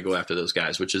 who's not going to go after those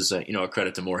guys, which is a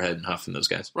credit to Moorhead and Huff and those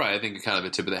guys. Right. I think kind of a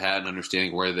tip of the hat and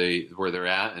understanding where they're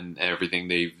at and everything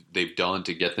they've done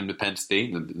to get them to Penn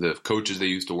State and the coaches they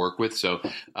used to work with. So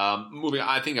moving,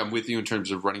 I think I'm with you in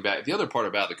terms of running back. The other part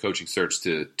about the coaching search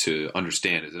to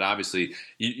understand is that obviously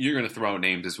you're going to throw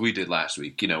names as we did last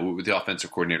week. With the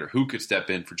offensive coordinator who could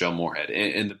step in for Joe Moorhead,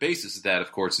 and the basis of that,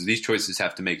 of course, is these choices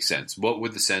have to make sense. What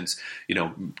would the sense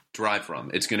derive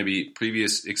from? It's going to be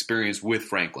previous experience with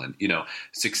Franklin,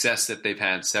 success that they've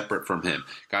had separate from him,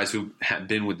 guys who have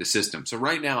been with the system. So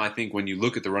right now, I think when you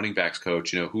look at the running backs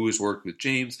coach, who has worked with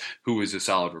James, who is a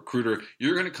solid recruiter,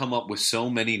 you're going to come up with so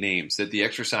many names that the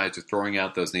exercise of throwing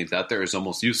out those names out there is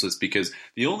almost useless, because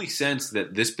the only sense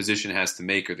that this position has to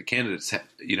make, or the candidates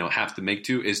have to make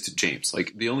to, is to James.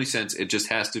 Like, the only sense, it just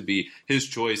has to be his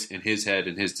choice in his head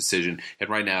and his decision. And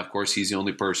right now, of course, he's the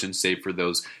only person, save for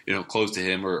those close to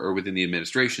him or within the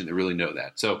administration, that really know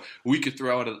that. So we could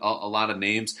throw out a lot of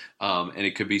names, and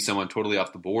it could be someone totally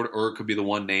off the board, or it could be the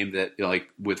one name that, like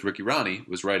with Ricky Ronnie,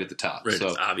 was right at the top. Right, so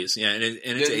it's obvious. Yeah, and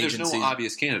it's there's no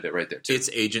obvious candidate right there, too. It's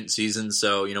agent season,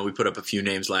 so we put up a few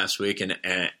names last week,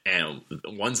 and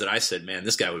ones that I said, man,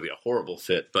 this guy would be a horrible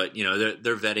fit. But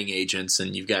they're vetting agents,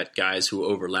 and you've got guys who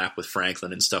overlap with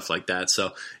Franklin and stuff like that.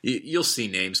 So you'll see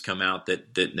names come out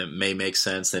that may make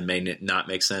sense, that may not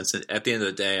make sense. And at the end of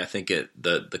the day, I think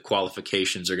the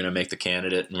qualifications are going to make the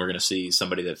candidate, and we're going to see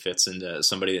somebody that fits into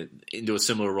a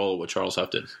similar role what Charles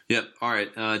Huff did. Yep. All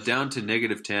right. Down to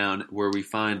Negative Town, where we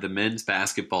find the men's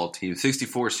basketball team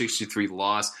 64-63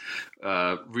 loss.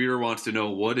 Reader wants to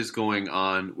know what is going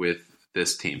on with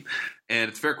this team? And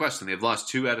it's a fair question. They've lost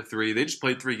 2 out of 3. They just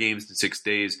played 3 games in 6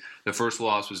 days. The first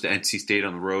loss was to NC State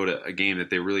on the road, a game that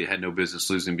they really had no business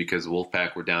losing because the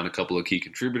Wolfpack were down a couple of key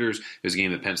contributors. It was a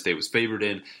game that Penn State was favored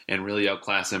in and really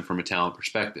outclassed them from a talent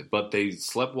perspective. But they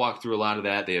sleptwalked through a lot of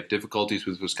that. They have difficulties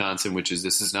with Wisconsin,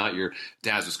 this is not your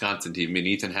dad's Wisconsin team. I mean,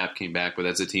 Ethan Happ came back, but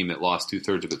that's a team that lost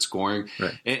 2/3 of its scoring.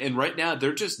 Right. And right now,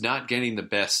 they're just not getting the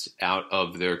best out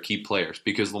of their key players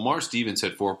because Lamar Stevens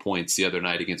had 4 points the other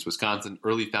night against Wisconsin.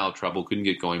 Early foul trouble, couldn't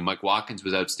get going. Mike Watkins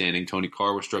was outstanding. Tony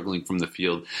Carr was struggling from the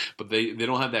field. But they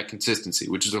don't have that consistency,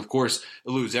 which is, of course,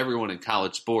 eludes everyone in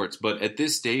college sports. But at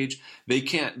this stage,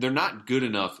 they're not good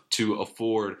enough to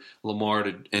afford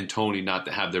Lamar and Tony not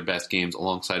to have their best games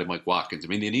alongside of Mike Watkins. I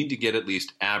mean, they need to get at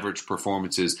least average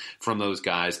performances from those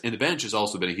guys. And the bench has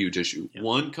also been a huge issue. Yeah.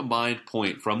 1 combined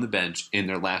point from the bench in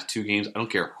their last 2 games. I don't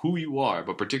care who you are,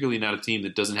 but particularly not a team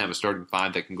that doesn't have a starting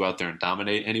 5 that can go out there and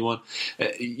dominate anyone.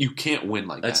 You can't win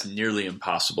like that. That's nearly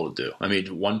impossible to do. I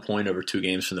mean, 1 point over 2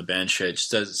 games from the bench. It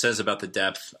says about the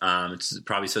depth. It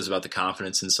probably says about the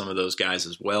confidence in some of those guys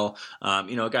as well.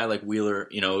 A guy like Wheeler,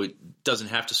 doesn't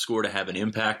have to score to have an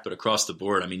impact, but across the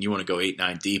board, I mean, you want to go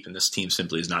 8-9 deep, and this team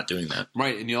simply is not doing that.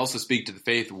 Right, and you also speak to the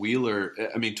faith. Wheeler,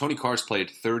 I mean, Tony Carr's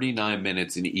played 39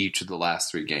 minutes in each of the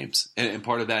last 3 games. And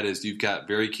part of that is you've got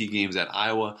very key games at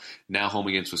Iowa, now home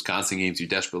against Wisconsin games you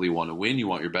desperately want to win. You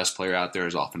want your best player out there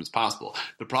as often as possible.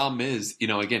 The problem is,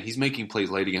 again, he's making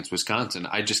plays late against Wisconsin.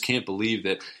 I just can't believe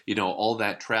that, all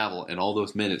that travel and all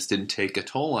those minutes didn't take a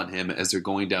toll on him as they're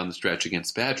going down the stretch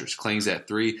against Badgers. Kling's at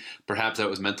 3. Perhaps that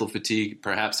was mental fatigue.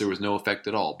 Perhaps there was no effect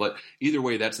at all. But either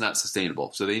way, that's not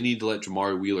sustainable. So they need to let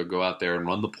Jamari Wheeler go out there and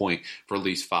run the point for at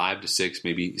least 5 to 6,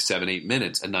 maybe 7, 8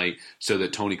 minutes a night so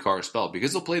that Tony Carr is spelled.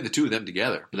 Because they'll play the 2 of them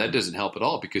together. But that doesn't help at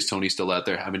all because Tony's still out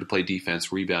there having to play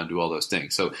defense, rebound, do all those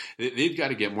things. So they've got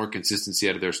to get more consistency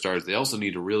out of their stars. They also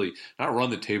need to really not run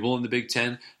the table in the Big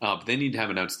Ten, but they need to have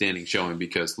an outstanding showing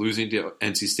because losing to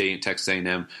NC State and Texas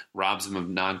A&M robs them of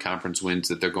non-conference wins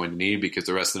that they're going to need because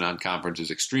the rest of the non-conference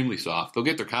is extremely soft. They'll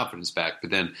get their confidence back,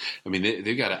 but then, I mean,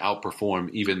 they've got to outperform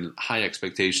even high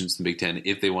expectations in the Big Ten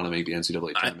if they want to make the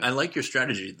NCAA tournament. I like your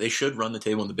strategy. They should run the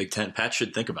table in the Big Ten. Pat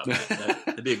should think about that.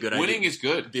 That'd be a good idea. Winning is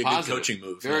good. It'd be a Positive. Good coaching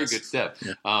move. Very good step.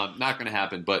 Yeah. Not going to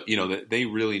happen, but they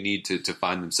really need to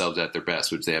find themselves at their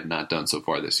best, which they have not done so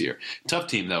far this year. Tough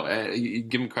team, though. You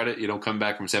give them credit. Come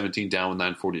back from 17 down with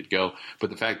 9:40 to go, but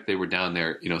the fact that they were down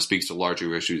there, speaks to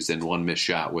larger issues than one missed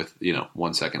shot with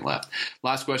 1 second left.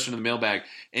 Last question in the mailbag: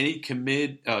 any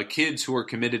kids who are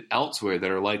committed elsewhere that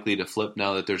are likely to flip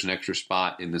now that there's an extra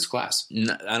spot in this class?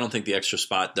 No, I don't think the extra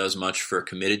spot does much for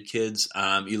committed kids.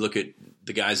 You look at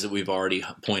the guys that we've already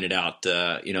pointed out,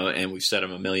 and we've said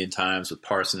them a million times with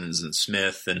Parsons and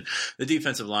Smith and the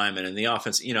defensive linemen and the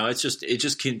offense. It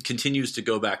just continues to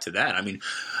go back to that. I mean,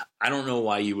 I don't know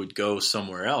why you would go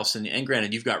somewhere else. And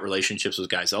granted, you've got relationships with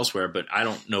guys elsewhere, but I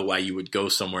don't know why you would go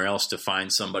somewhere else to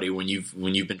find somebody when you've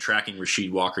been tracking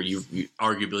Rasheed Walker. You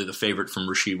arguably the favorite from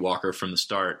Rasheed Walker from the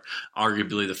start,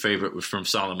 arguably the favorite from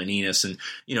Solomon Enis. And,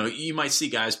 you might see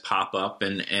guys pop up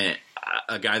and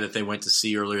a guy that they went to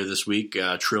see earlier this week,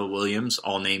 Trill Williams,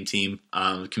 all-name team,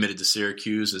 committed to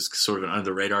Syracuse as sort of an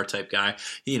under-the-radar type guy.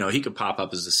 He could pop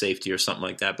up as a safety or something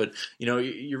like that. But,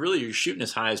 you're shooting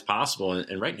as high as possible.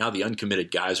 And right now the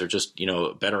uncommitted guys are just,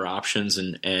 better options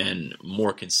and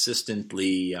more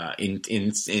consistently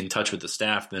in touch with the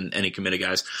staff than any committed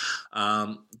guys.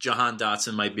 Jahan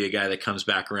Dotson might be a guy that comes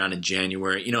back around in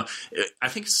January. I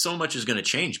think so much is going to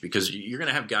change because you're going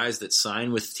to have guys that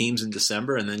sign with teams in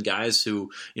December and then guys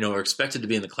who, are expected to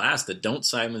be in the class that don't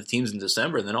sign with teams in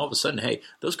December. And then all of a sudden, hey,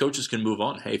 those coaches can move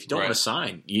on. Hey, if you don't want to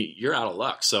sign, you're out of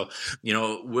luck. So,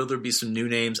 will there be some new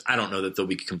names? I don't know that there'll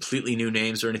be completely new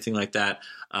names or anything like that.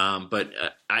 But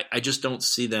I just don't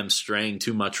see them straying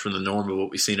too much from the norm of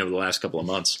what we've seen over the last couple of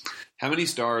months. How many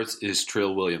stars is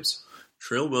Trill Williams?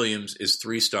 Trill Williams is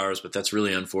 3 stars, but that's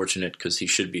really unfortunate because he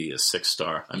should be a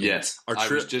 6-star. Yes. I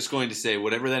was just going to say,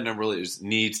 whatever that number is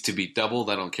needs to be doubled.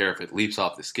 I don't care if it leaps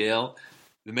off the scale.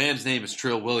 The man's name is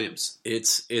Trill Williams.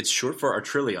 It's short for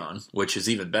Artrillion, which is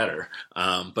even better.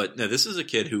 But no, this is a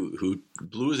kid who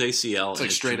blew his ACL. It's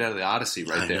like straight out of the Odyssey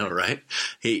right there. I know, right?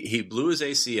 He blew his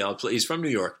ACL. He's from New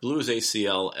York. Blew his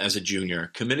ACL as a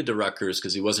junior. Committed to Rutgers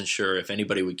because he wasn't sure if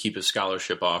anybody would keep his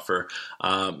scholarship offer.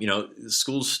 The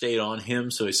schools stayed on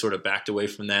him, so he sort of backed away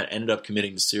from that. Ended up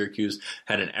committing to Syracuse.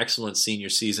 Had an excellent senior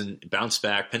season. Bounced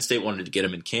back. Penn State wanted to get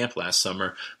him in camp last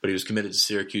summer, but he was committed to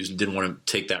Syracuse and didn't want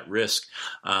to take that risk.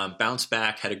 bounced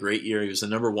back, had a great year. He was the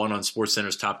number one on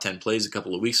SportsCenter's top 10 plays a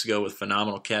couple of weeks ago with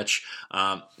phenomenal catch.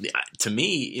 To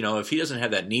me, if he doesn't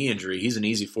have that knee injury, he's an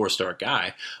easy 4-star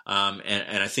guy,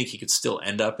 and I think he could still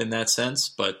end up in that sense.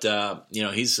 But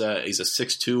he's a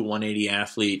 6'2", 180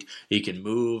 athlete. He can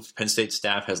move. Penn State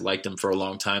staff has liked him for a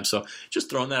long time, so just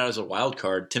throwing that out as a wild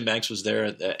card. Tim Banks was there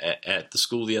at the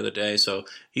school the other day, so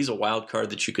he's a wild card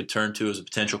that you could turn to as a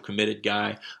potential committed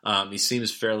guy. He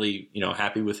seems fairly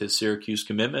happy with his Syracuse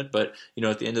commitment, but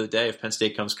at the end of the day, if Penn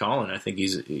State comes calling, I think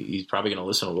he's probably going to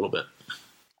listen a little bit.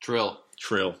 Trill.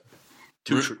 Too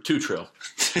Trill.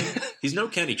 He's no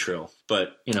Kenny Trill,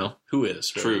 but who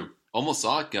is? Really? True. Almost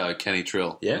saw Kenny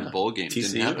Trill in the bowl game.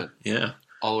 TCU. Didn't happen. Yeah.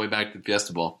 All the way back to the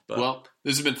Fiesta Bowl. Well,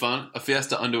 this has been fun. A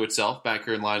fiesta unto itself back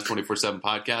here in Lions 24/7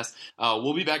 podcast.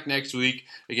 We'll be back next week.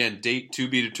 Again, date to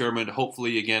be determined.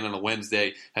 Hopefully, again, on a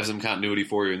Wednesday, have some continuity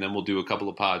for you, and then we'll do a couple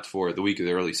of pods for the week of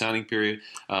the early signing period.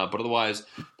 But otherwise,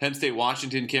 Penn State,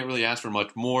 Washington, can't really ask for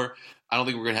much more. I don't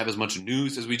think we're going to have as much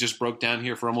news as we just broke down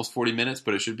here for almost 40 minutes,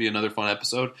 but it should be another fun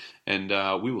episode. And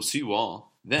we will see you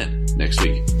all then next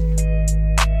week.